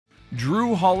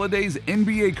Jrue Holiday's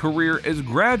NBA career is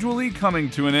gradually coming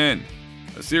to an end.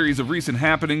 A series of recent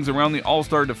happenings around the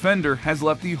All-Star defender has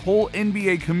left the whole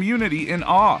NBA community in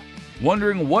awe,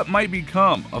 wondering what might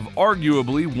become of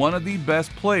arguably one of the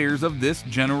best players of this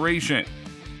generation.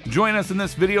 Join us in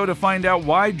this video to find out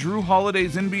why Jrue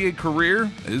Holiday's NBA career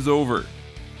is over.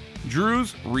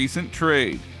 Jrue's recent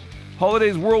trade.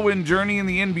 Holiday's whirlwind journey in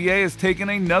the NBA has taken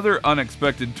another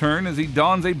unexpected turn as he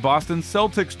dons a Boston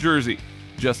Celtics jersey,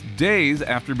 just days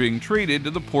after being traded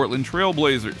to the Portland Trail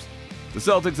Blazers. The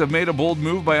Celtics have made a bold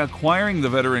move by acquiring the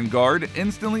veteran guard,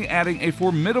 instantly adding a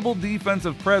formidable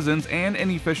defensive presence and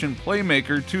an efficient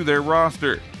playmaker to their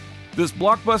roster. This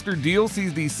blockbuster deal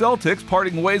sees the Celtics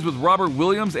parting ways with Robert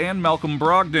Williams and Malcolm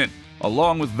Brogdon,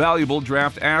 along with valuable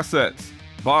draft assets.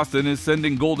 Boston is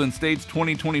sending Golden State's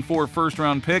 2024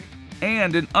 first-round pick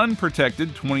and an unprotected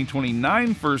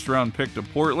 2029 first-round pick to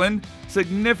Portland,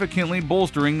 significantly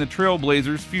bolstering the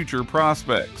Trailblazers' future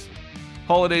prospects.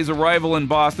 Holiday's arrival in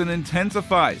Boston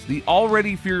intensifies the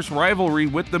already fierce rivalry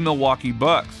with the Milwaukee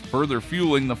Bucks, further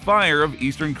fueling the fire of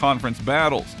Eastern Conference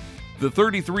battles. The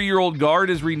 33-year-old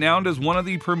guard is renowned as one of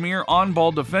the premier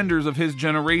on-ball defenders of his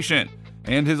generation,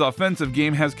 and his offensive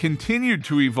game has continued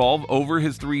to evolve over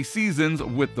his 3 seasons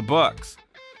with the Bucks.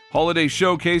 Holiday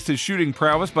showcased his shooting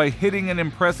prowess by hitting an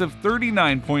impressive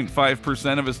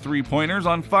 39.5% of his three-pointers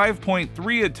on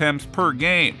 5.3 attempts per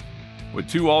game. With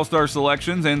 2 All-Star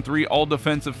selections and 3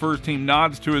 All-Defensive First-Team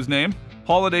nods to his name,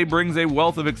 Holiday brings a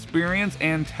wealth of experience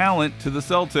and talent to the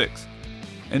Celtics.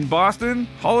 In Boston,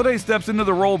 Holiday steps into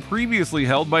the role previously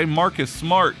held by Marcus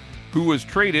Smart, who was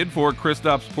traded for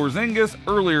Kristaps Porzingis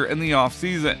earlier in the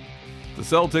offseason. The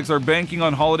Celtics are banking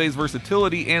on Holiday's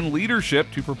versatility and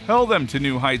leadership to propel them to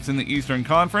new heights in the Eastern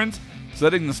Conference,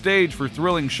 setting the stage for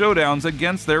thrilling showdowns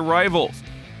against their rivals.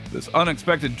 This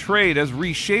unexpected trade has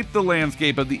reshaped the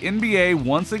landscape of the NBA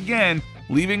once again,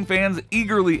 leaving fans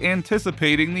eagerly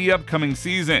anticipating the upcoming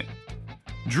season.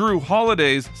 Jrue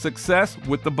Holiday's success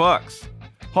with the Bucks.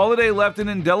 Holiday left an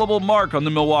indelible mark on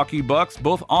the Milwaukee Bucks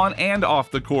both on and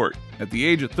off the court. At the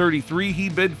age of 33, he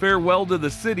bid farewell to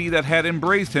the city that had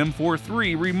embraced him for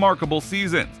 3 remarkable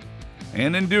seasons.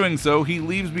 And in doing so, he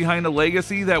leaves behind a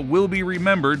legacy that will be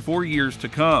remembered for years to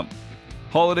come.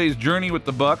 Holiday's journey with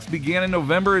the Bucks began in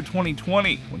November of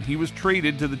 2020 when he was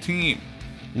traded to the team.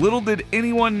 Little did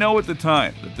anyone know at the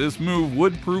time that this move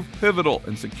would prove pivotal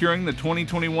in securing the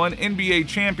 2021 NBA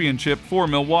championship for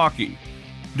Milwaukee.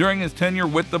 During his tenure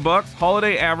with the Bucks,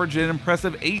 Holiday averaged an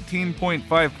impressive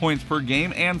 18.5 points per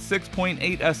game and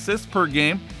 6.8 assists per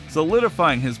game,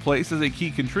 solidifying his place as a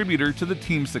key contributor to the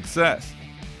team's success.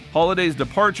 Holiday's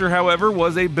departure, however,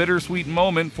 was a bittersweet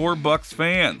moment for Bucks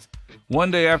fans.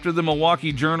 One day after the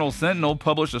Milwaukee Journal-Sentinel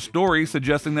published a story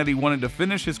suggesting that he wanted to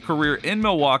finish his career in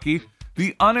Milwaukee,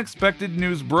 the unexpected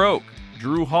news broke.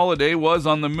 Jrue Holiday was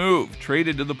on the move,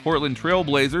 traded to the Portland Trail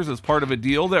Blazers as part of a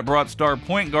deal that brought star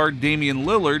point guard Damian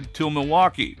Lillard to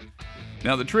Milwaukee.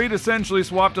 Now, the trade essentially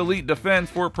swapped elite defense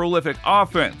for prolific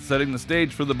offense, setting the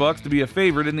stage for the Bucks to be a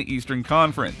favorite in the Eastern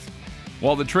Conference.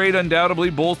 While the trade undoubtedly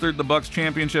bolstered the Bucks'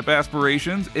 championship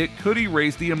aspirations, it could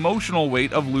erase the emotional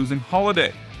weight of losing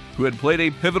Holiday, who had played a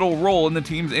pivotal role in the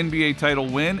team's NBA title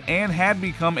win and had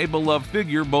become a beloved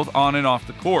figure both on and off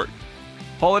the court.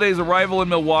 Holiday's arrival in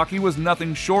Milwaukee was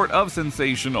nothing short of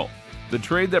sensational. The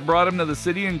trade that brought him to the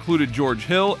city included George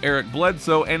Hill, Eric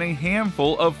Bledsoe, and a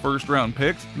handful of first-round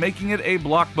picks, making it a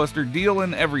blockbuster deal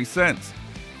in every sense.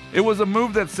 It was a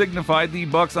move that signified the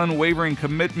Bucks' unwavering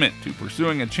commitment to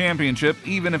pursuing a championship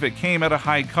even if it came at a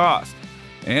high cost.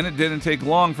 And it didn't take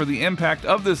long for the impact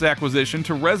of this acquisition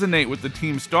to resonate with the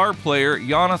team's star player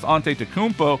Giannis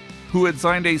Antetokounmpo, who had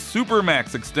signed a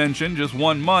Supermax extension just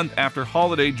 1 month after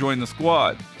Holiday joined the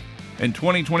squad. In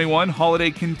 2021,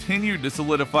 Holiday continued to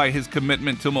solidify his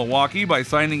commitment to Milwaukee by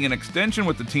signing an extension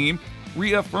with the team,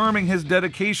 reaffirming his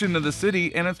dedication to the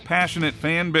city and its passionate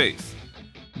fan base.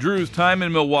 Jrue's time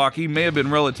in Milwaukee may have been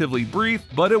relatively brief,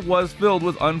 but it was filled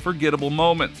with unforgettable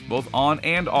moments, both on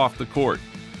and off the court.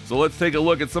 So let's take a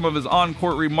look at some of his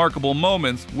on-court remarkable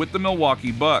moments with the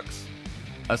Milwaukee Bucks.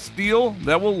 A steal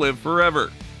that will live forever.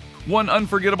 One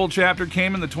unforgettable chapter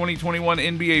came in the 2021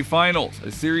 NBA Finals,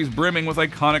 a series brimming with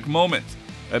iconic moments.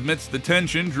 Amidst the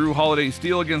tension, Jrue Holiday's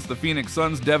steal against the Phoenix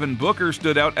Suns' Devin Booker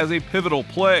stood out as a pivotal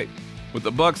play. With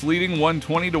the Bucks leading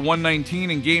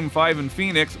 120-119 in Game 5 in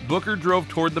Phoenix, Booker drove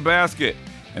toward the basket.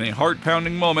 In a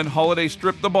heart-pounding moment, Holiday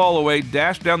stripped the ball away,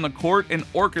 dashed down the court, and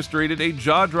orchestrated a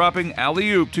jaw-dropping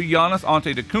alley-oop to Giannis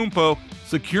Antetokounmpo,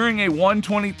 securing a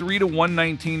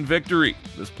 123-119 victory.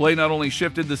 This play not only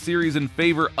shifted the series in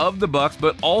favor of the Bucks,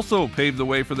 but also paved the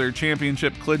way for their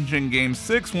championship-clinching Game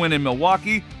 6 win in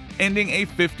Milwaukee, ending a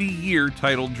 50-year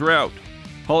title drought.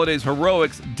 Holiday's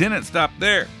heroics didn't stop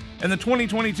there. In the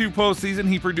 2022 postseason,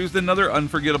 he produced another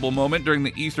unforgettable moment during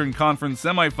the Eastern Conference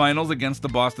semifinals against the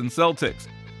Boston Celtics.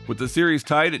 With the series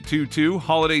tied at 2-2,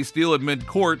 Holiday's steal at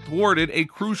midcourt thwarted a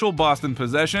crucial Boston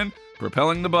possession,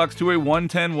 propelling the Bucks to a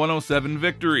 110-107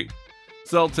 victory.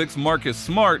 Celtics' Marcus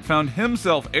Smart found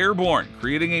himself airborne,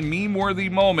 creating a meme-worthy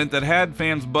moment that had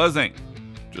fans buzzing.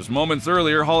 Just moments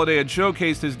earlier, Holiday had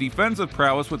showcased his defensive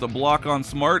prowess with a block on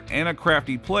Smart and a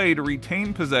crafty play to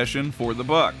retain possession for the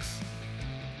Bucks,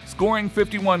 scoring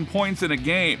 51 points in a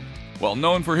game. While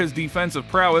known for his defensive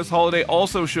prowess, Holiday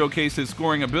also showcased his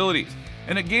scoring abilities.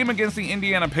 In a game against the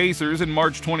Indiana Pacers in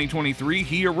March 2023,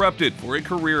 he erupted for a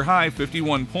career-high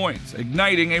 51 points,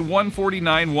 igniting a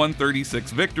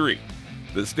 149-136 victory.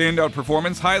 The standout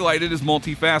performance highlighted his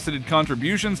multifaceted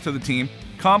contributions to the team,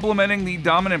 complementing the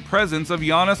dominant presence of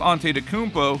Giannis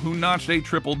Antetokounmpo, who notched a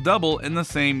triple-double in the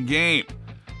same game,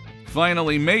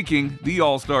 finally making the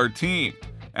All-Star team.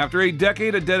 After a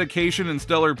decade of dedication and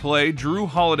stellar play, Jrue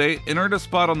Holiday earned a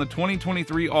spot on the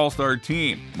 2023 All-Star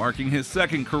team, marking his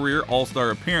second career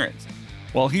All-Star appearance.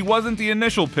 While he wasn't the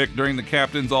initial pick during the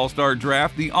captain's All-Star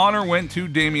draft, the honor went to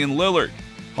Damian Lillard.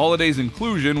 Holiday's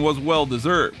inclusion was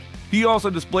well-deserved. He also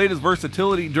displayed his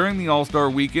versatility during the All-Star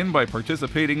weekend by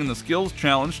participating in the Skills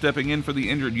Challenge, stepping in for the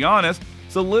injured Giannis,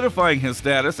 solidifying his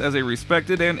status as a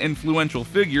respected and influential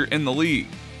figure in the league.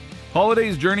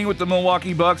 Holiday's journey with the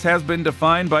Milwaukee Bucks has been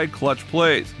defined by clutch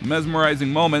plays, mesmerizing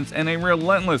moments, and a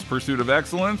relentless pursuit of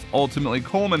excellence, ultimately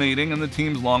culminating in the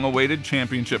team's long-awaited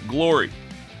championship glory.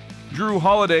 Jrue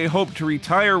Holiday hoped to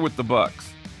retire with the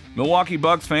Bucks. Milwaukee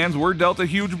Bucks fans were dealt a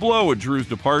huge blow with Jrue's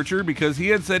departure because he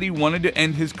had said he wanted to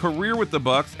end his career with the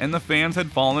Bucks, and the fans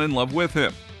had fallen in love with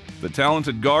him. The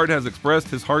talented guard has expressed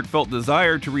his heartfelt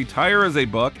desire to retire as a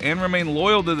Buck and remain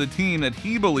loyal to the team that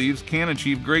he believes can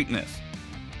achieve greatness.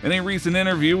 In a recent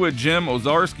interview with Jim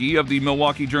Owczarski of the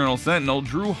Milwaukee Journal-Sentinel,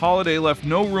 Jrue Holiday left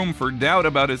no room for doubt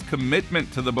about his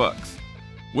commitment to the Bucks.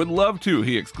 "Would love to,"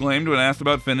 he exclaimed when asked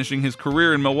about finishing his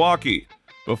career in Milwaukee.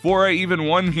 "Before I even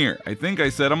won here, I think I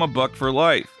said I'm a Buck for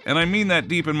life, and I mean that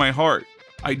deep in my heart.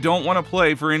 I don't want to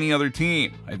play for any other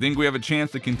team. I think we have a chance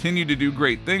to continue to do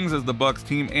great things as the Bucks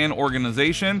team and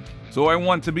organization, so I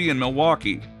want to be in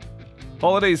Milwaukee."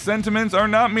 Holiday's sentiments are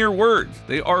not mere words,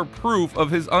 they are proof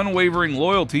of his unwavering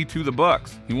loyalty to the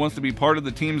Bucks. He wants to be part of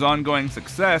the team's ongoing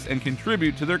success and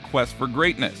contribute to their quest for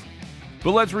greatness.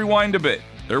 But let's rewind a bit.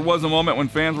 There was a moment when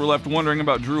fans were left wondering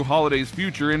about Jrue Holiday's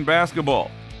future in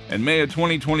basketball. In May of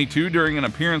 2022, during an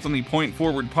appearance on the Point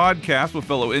Forward podcast with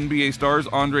fellow NBA stars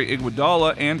Andre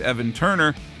Iguodala and Evan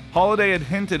Turner, Holiday had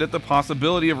hinted at the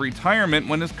possibility of retirement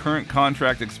when his current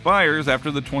contract expires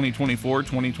after the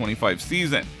 2024-2025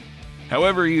 season.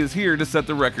 However, he is here to set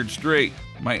the record straight.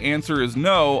 "My answer is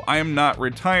no, I am not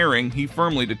retiring," he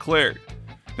firmly declared.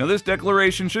 Now, this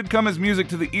declaration should come as music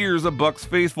to the ears of Bucks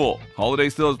faithful. Holiday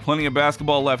still has plenty of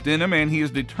basketball left in him, and he is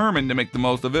determined to make the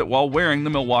most of it while wearing the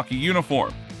Milwaukee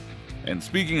uniform. And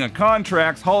speaking of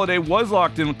contracts, Holiday was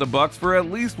locked in with the Bucks for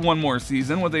at least one more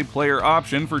season with a player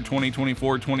option for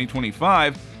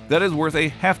 2024-2025 that is worth a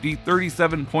hefty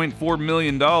 $37.4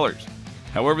 million.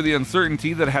 However, the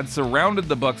uncertainty that had surrounded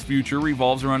the Bucks' future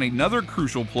revolves around another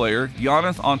crucial player,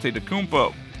 Giannis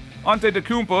Antetokounmpo.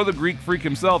 Antetokounmpo, the Greek freak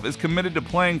himself, is committed to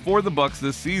playing for the Bucks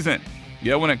this season.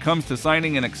 Yet when it comes to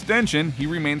signing an extension, he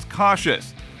remains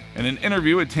cautious. In an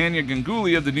interview with Tanya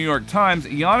Ganguly of the New York Times,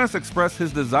 Giannis expressed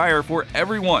his desire for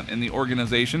everyone in the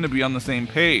organization to be on the same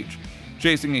page,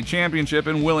 chasing a championship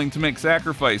and willing to make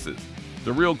sacrifices.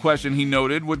 The real question, he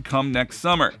noted, would come next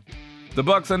summer. The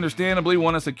Bucks understandably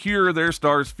want to secure their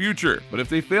star's future, but if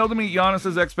they fail to meet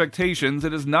Giannis's expectations,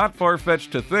 it is not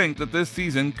far-fetched to think that this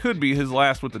season could be his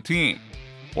last with the team.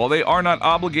 While they are not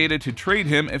obligated to trade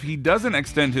him if he doesn't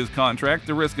extend his contract,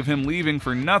 the risk of him leaving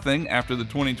for nothing after the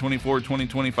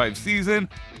 2024-2025 season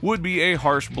would be a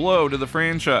harsh blow to the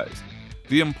franchise.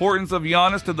 The importance of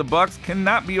Giannis to the Bucks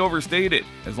cannot be overstated.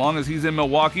 As long as he's in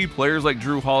Milwaukee, players like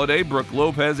Jrue Holiday, Brook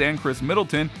Lopez, and Chris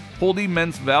Middleton hold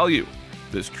immense value.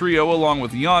 This trio, along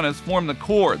with Giannis, form the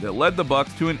core that led the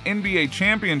Bucks to an NBA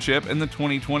championship in the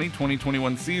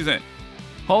 2020-2021 season.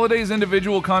 Holiday's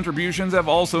individual contributions have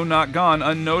also not gone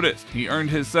unnoticed. He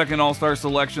earned his second All-Star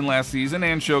selection last season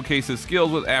and showcased his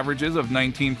skills with averages of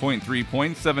 19.3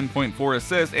 points, 7.4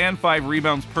 assists, and 5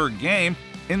 rebounds per game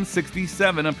in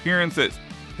 67 appearances.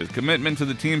 His commitment to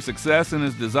the team's success and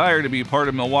his desire to be part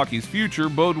of Milwaukee's future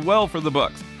bode well for the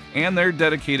Bucks and their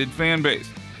dedicated fan base.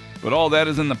 But all that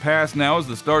is in the past now, as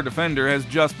the star defender has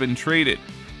just been traded.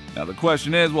 Now the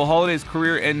question is, will Holiday's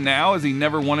career end now as he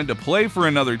never wanted to play for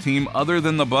another team other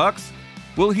than the Bucks?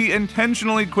 Will he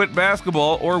intentionally quit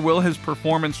basketball, or will his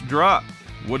performance drop?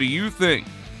 What do you think?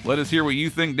 Let us hear what you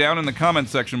think down in the comment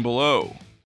section below.